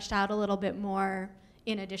maybe fleshed out a little bit more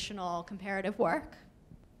in additional comparative work?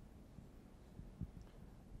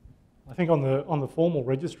 I think on the formal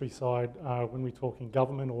registry side, when we're talking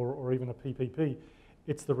government or even a PPP,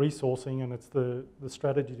 it's the resourcing and it's the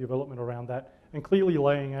strategy development around that, and clearly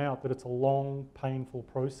laying out that it's a long, painful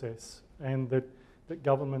process, and that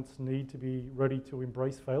governments need to be ready to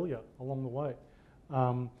embrace failure along the way.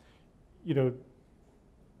 You know,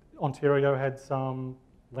 Ontario had some,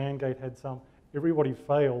 Landgate had some. Everybody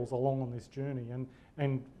fails along on this journey,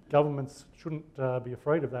 and governments shouldn't be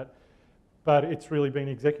afraid of that. But it's really been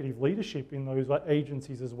executive leadership in those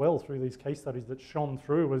agencies as well through these case studies that shone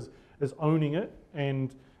through as owning it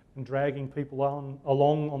and dragging people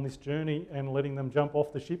along on this journey and letting them jump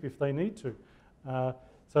off the ship if they need to.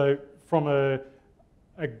 So from an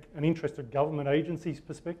interested government agency's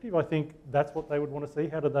perspective, I think that's what they would want to see.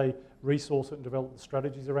 How do they resource it and develop the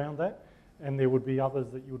strategies around that? And there would be others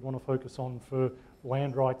that you would want to focus on for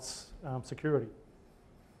land rights security.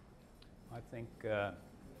 I think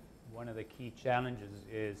one of the key challenges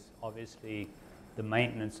is obviously the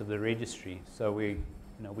maintenance of the registry. So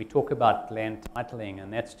we talk about land titling,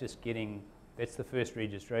 and that's the first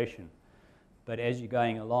registration. But as you're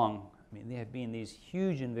going along, I mean, there have been these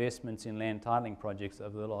huge investments in land titling projects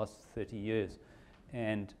over the last 30 years.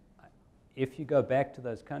 And if you go back to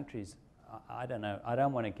those countries, I don't know, I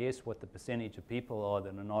don't want to guess what the percentage of people are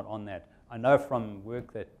that are not on that. I know from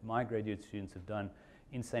work that my graduate students have done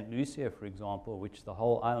in St. Lucia, for example, which the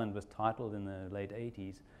whole island was titled in the late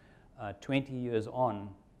 80s, 20 years on,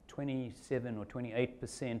 27 or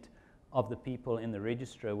 28% of the people in the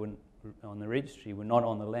registry were not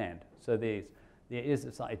on the land. So there is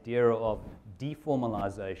this idea of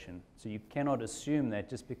deformalization. So you cannot assume that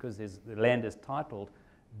just because the land is titled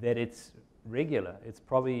that it's regular. It's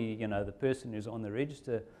probably, the person who's on the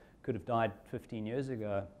register could have died 15 years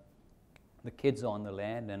ago. The kids are on the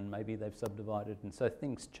land and maybe they've subdivided, and so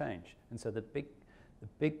things change. And so the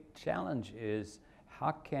big challenge is,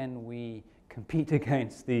 how can we compete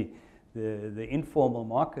against the informal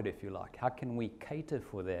market, if you like? How can we cater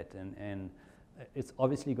for that? And it's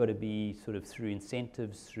obviously got to be sort of through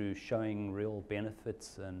incentives, through showing real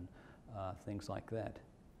benefits and things like that.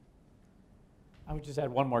 I would just add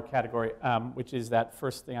one more category, which is that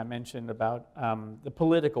first thing I mentioned about the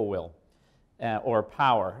political will or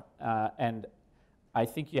power. And I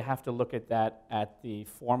think you have to look at that at the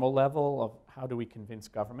formal level of how do we convince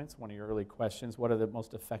governments, one of your early questions, what are the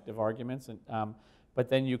most effective arguments? And, but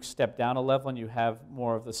then you step down a level and you have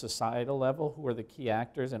more of the societal level, who are the key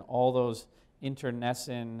actors, and all those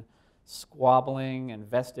internecine squabbling and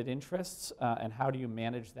vested interests, and how do you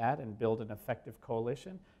manage that and build an effective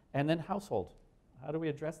coalition? And then household. How do we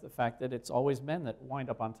address the fact that it's always men that wind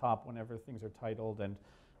up on top whenever things are titled, and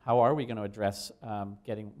how are we going to address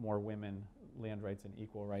getting more women land rights and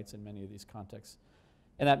equal rights in many of these contexts?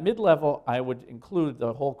 And at mid-level, I would include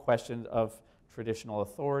the whole question of traditional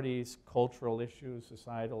authorities, cultural issues,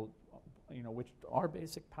 societal, which are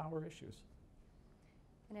basic power issues.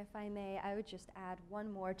 And if I may, I would just add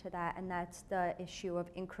one more to that, and that's the issue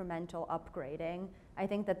of incremental upgrading. I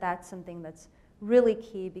think that that's something that's really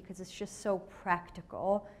key because it's just so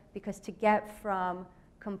practical, because to get from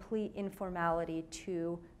complete informality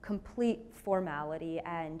to complete formality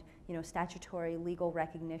and statutory legal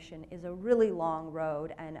recognition is a really long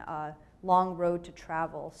road and a long road to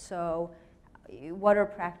travel. So what are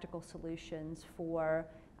practical solutions for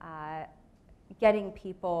getting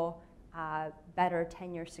people better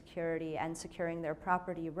tenure security and securing their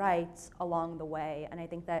property rights along the way? And I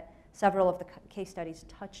think that several of the case studies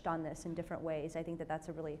touched on this in different ways. I think that that's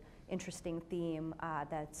a really interesting theme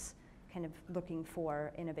that's kind of looking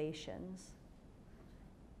for innovations.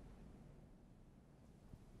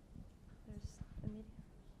 It's okay.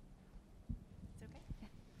 Yeah.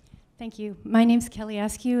 Thank you. My name's Kelly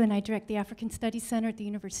Askew, and I direct the African Studies Center at the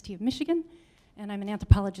University of Michigan, and I'm an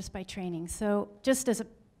anthropologist by training. So just as a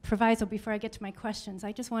proviso before I get to my questions,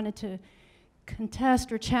 I just wanted to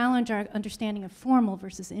contest or challenge our understanding of formal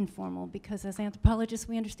versus informal, because as anthropologists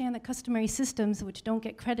we understand that customary systems which don't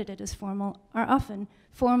get credited as formal are often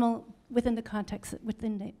formal within the context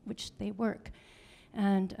within which they work.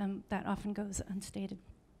 and that often goes unstated.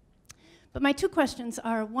 But my two questions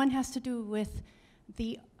are, one has to do with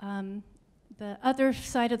the other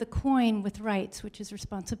side of the coin with rights, which is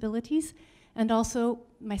responsibilities, and also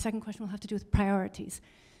my second question will have to do with priorities.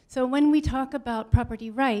 So when we talk about property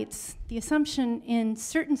rights, the assumption in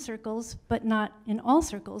certain circles, but not in all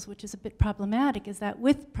circles, which is a bit problematic, is that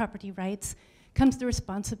with property rights comes the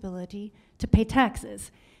responsibility to pay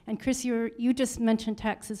taxes. And Chris, you just mentioned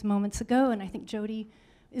taxes moments ago, and I think Jody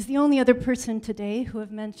is the only other person today who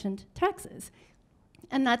have mentioned taxes.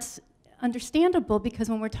 And that's understandable, because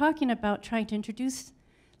when we're talking about trying to introduce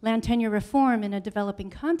land tenure reform in a developing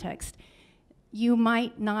context, you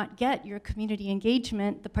might not get your community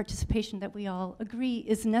engagement, the participation that we all agree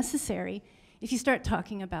is necessary, if you start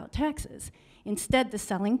talking about taxes. Instead, the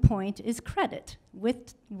selling point is credit.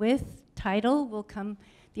 With title will come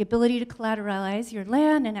the ability to collateralize your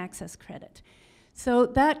land and access credit. So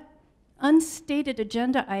that unstated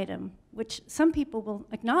agenda item, which some people will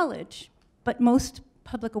acknowledge, but most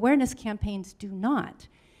public awareness campaigns do not,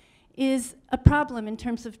 is a problem in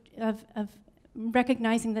terms of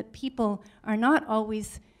recognizing that people are not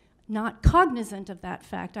always not cognizant of that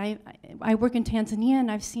fact. I work in Tanzania, and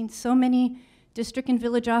I've seen so many district and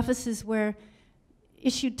village offices where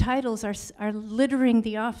issued titles are littering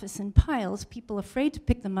the office in piles, people afraid to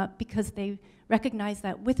pick them up because they recognize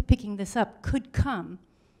that with picking this up could come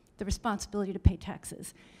the responsibility to pay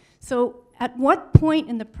taxes. So at what point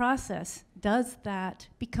in the process does that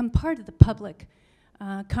become part of the public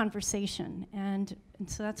conversation? And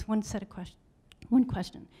so that's one set of one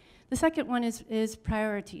question. The second one is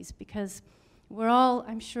priorities, because we're all,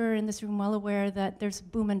 I'm sure, in this room well aware that there's a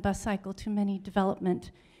boom and bust cycle to many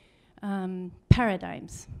development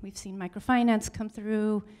paradigms. We've seen microfinance come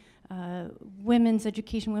through, women's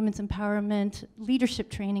education, women's empowerment, leadership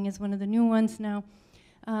training is one of the new ones now.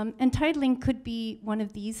 And titling could be one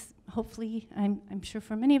of these. Hopefully, I'm sure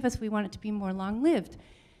for many of us, we want it to be more long-lived.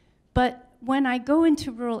 But when I go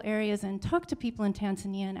into rural areas and talk to people in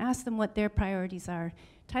Tanzania and ask them what their priorities are,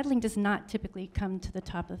 titling does not typically come to the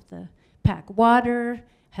top of the pack. Water,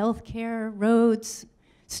 healthcare, roads,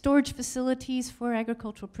 storage facilities for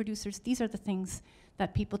agricultural producers, these are the things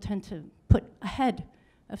that people tend to put ahead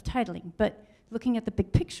of titling. But looking at the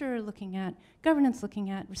big picture, looking at governance, looking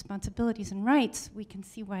at responsibilities and rights, we can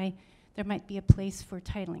see why there might be a place for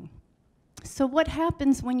titling. So what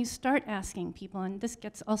happens when you start asking people, and this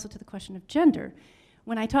gets also to the question of gender,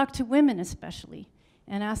 when I talk to women especially,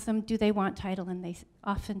 and ask them, do they want title, and they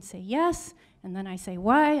often say yes, and then I say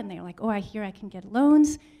why, and they're like, oh, I hear I can get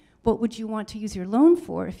loans. What would you want to use your loan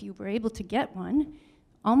for if you were able to get one?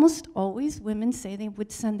 Almost always women say they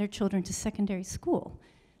would send their children to secondary school.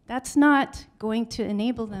 That's not going to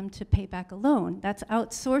enable them to pay back a loan. That's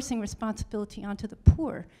outsourcing responsibility onto the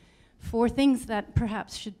poor for things that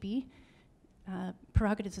perhaps should be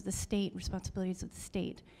prerogatives of the state, responsibilities of the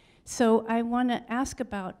state. So I want to ask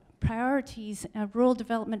about priorities, rural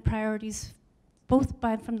development priorities, both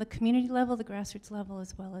from the community level, the grassroots level,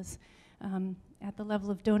 as well as at the level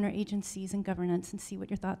of donor agencies and governance, and see what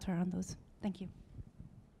your thoughts are on those. Thank you.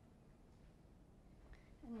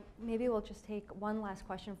 And maybe we'll just take one last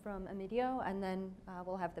question from Emilio, and then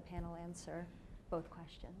we'll have the panel answer both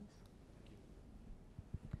questions.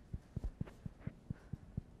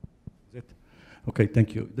 Okay,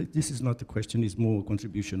 thank you. This is not a question, it's more a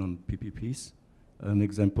contribution on PPPs. An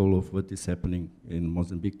example of what is happening in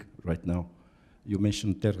Mozambique right now. You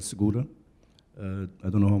mentioned Terra Segura. I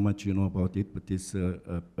don't know how much you know about it, but it's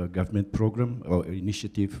a government program or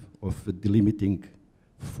initiative of delimiting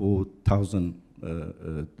 4,000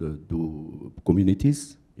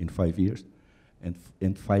 communities in 5 years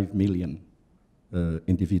and 5 million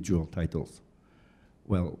individual titles.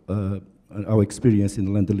 Well, our experience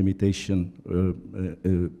in land delimitation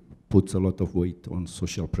puts a lot of weight on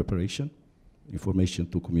social preparation, information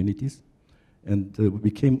to communities, and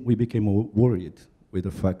we became worried with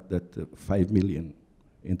the fact that 5 million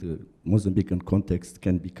in the Mozambican context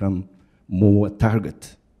can become more a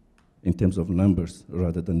target in terms of numbers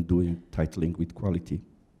rather than doing titling with quality.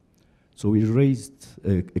 So we raised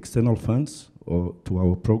external funds to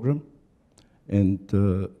our program,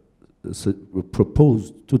 and so we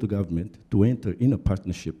proposed to the government to enter in a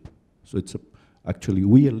partnership. So it's actually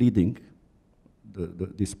we are leading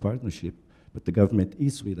this partnership, but the government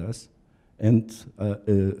is with us, and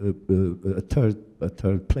a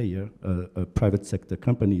third player, a private sector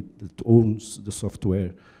company that owns the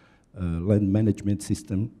software, land management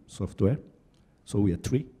system software. So we are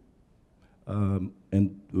three, and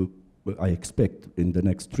I expect in the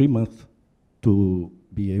next 3 months to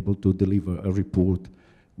be able to deliver a report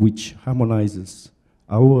which harmonizes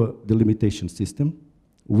our delimitation system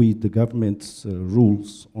with the government's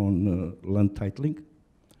rules on land titling,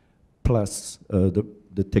 plus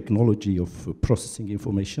the technology of processing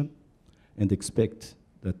information, and expect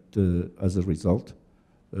that as a result,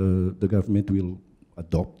 the government will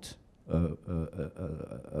adopt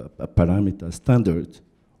a parameter standard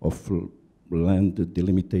of land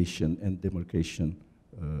delimitation and demarcation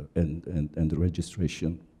and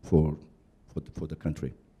registration for the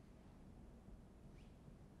country.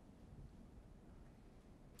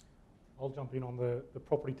 I'll jump in on the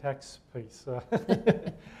property tax piece.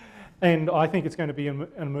 And I think it's going to be an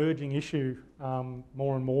emerging issue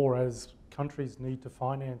more and more as countries need to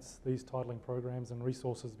finance these titling programs and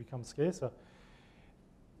resources become scarcer.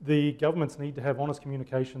 The governments need to have honest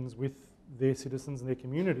communications with their citizens and their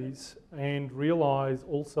communities, and realise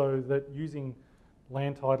also that using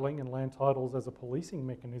land titling and land titles as a policing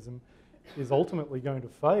mechanism is ultimately going to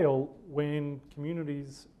fail when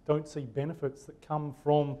communities don't see benefits that come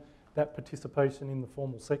from that participation in the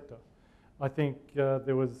formal sector. I think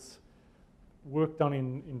there was work done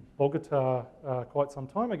in Bogota quite some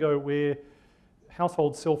time ago where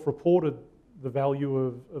households self-reported the value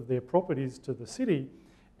of their properties to the city,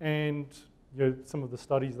 and some of the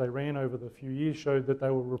studies they ran over the few years showed that they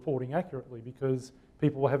were reporting accurately because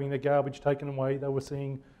people were having their garbage taken away, they were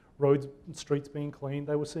seeing roads and streets being cleaned,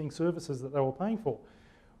 they were seeing services that they were paying for.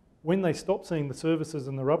 When they stopped seeing the services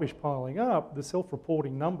and the rubbish piling up, the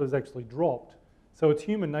self-reporting numbers actually dropped. So it's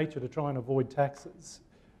human nature to try and avoid taxes.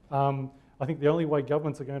 I think the only way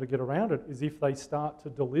governments are going to get around it is if they start to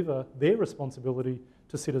deliver their responsibility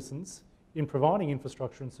to citizens in providing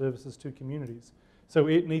infrastructure and services to communities. So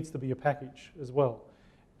it needs to be a package as well.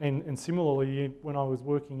 And similarly, when I was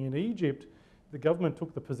working in Egypt, the government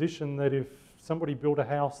took the position that if somebody built a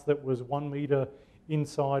house that was 1 metre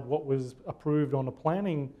inside what was approved on a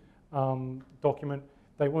planning document,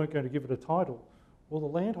 they weren't going to give it a title. Well, the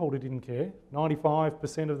landholder didn't care.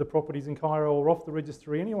 95% of the properties in Cairo are off the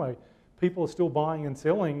registry anyway. People are still buying and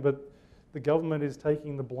selling, but the government is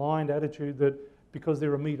taking the blind attitude that because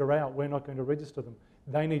they're a metre out, we're not going to register them.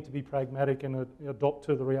 They need to be pragmatic and adopt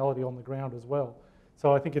to the reality on the ground as well.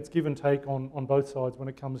 So I think it's give and take on both sides when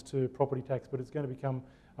it comes to property tax, but it's going to become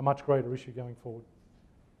a much greater issue going forward.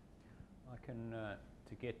 I can,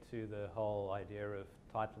 to get to the whole idea of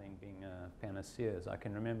titling being panaceas, I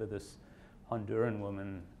can remember this Honduran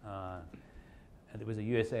woman, there was a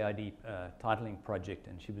USAID titling project,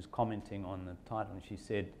 and she was commenting on the title, and she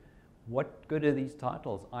said, "What good are these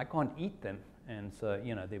titles? I can't eat them." And so,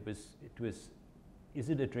 is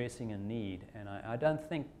it addressing a need? And I don't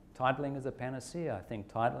think titling is a panacea. I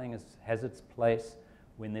think titling has its place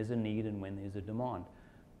when there's a need and when there's a demand.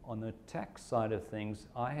 On the tax side of things,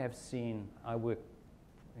 I work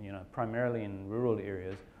primarily in rural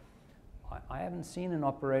areas. I haven't seen an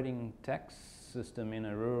operating tax system in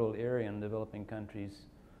a rural area in developing countries,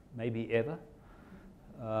 maybe ever.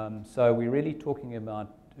 So we're really talking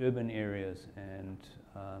about urban areas, and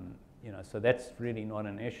so that's really not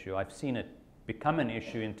an issue. I've seen it become an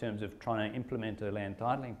issue in terms of trying to implement a land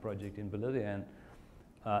titling project in Bolivia,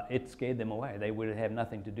 and it scared them away. They would have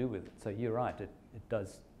nothing to do with it. So you're right, it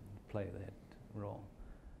does play that role.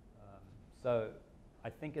 So I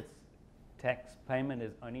think tax payment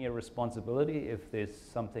is only a responsibility if there's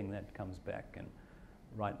something that comes back, and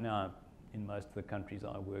right now in most of the countries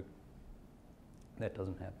I work, that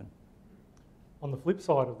doesn't happen. On the flip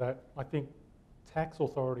side of that, I think tax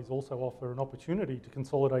authorities also offer an opportunity to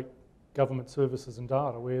consolidate government services and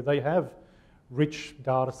data, where they have rich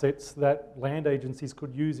data sets that land agencies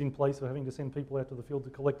could use in place of having to send people out to the field to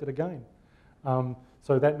collect it again.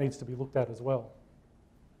 So that needs to be looked at as well.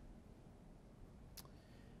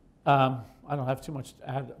 I don't have too much to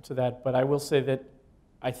add to that, but I will say that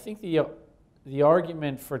I think the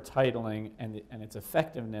argument for titling and its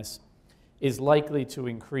effectiveness is likely to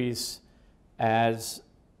increase as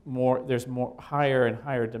there's higher and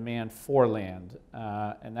higher demand for land,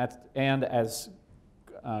 and as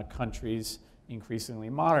countries increasingly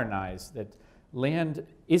modernize. That land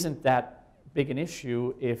isn't that big an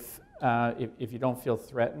issue if you don't feel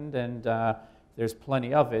threatened, and there's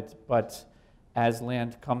plenty of it. But as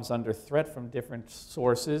land comes under threat from different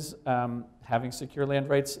sources, having secure land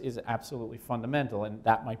rights is absolutely fundamental, and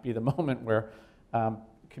that might be the moment where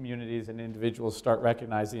communities and individuals start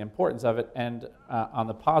recognizing the importance of it. And on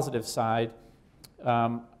the positive side,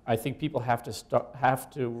 I think people have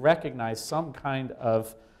to recognize some kind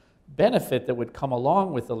of benefit that would come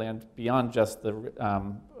along with the land beyond just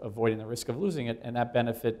the avoiding the risk of losing it, and that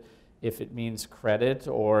benefit, if it means credit,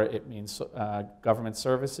 or it means government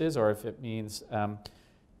services, or if it means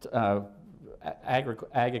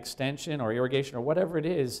ag extension or irrigation or whatever it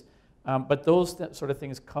is. But those sort of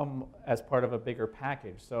things come as part of a bigger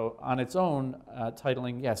package. So on its own,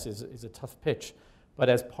 titling, yes, is a tough pitch. But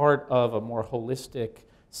as part of a more holistic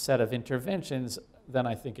set of interventions, then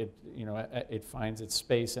I think it finds its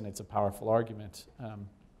space and it's a powerful argument.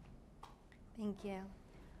 Thank you.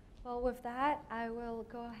 Well, with that, I will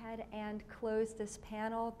go ahead and close this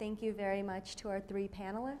panel. Thank you very much to our 3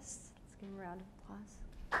 panelists. Let's give them a round of applause.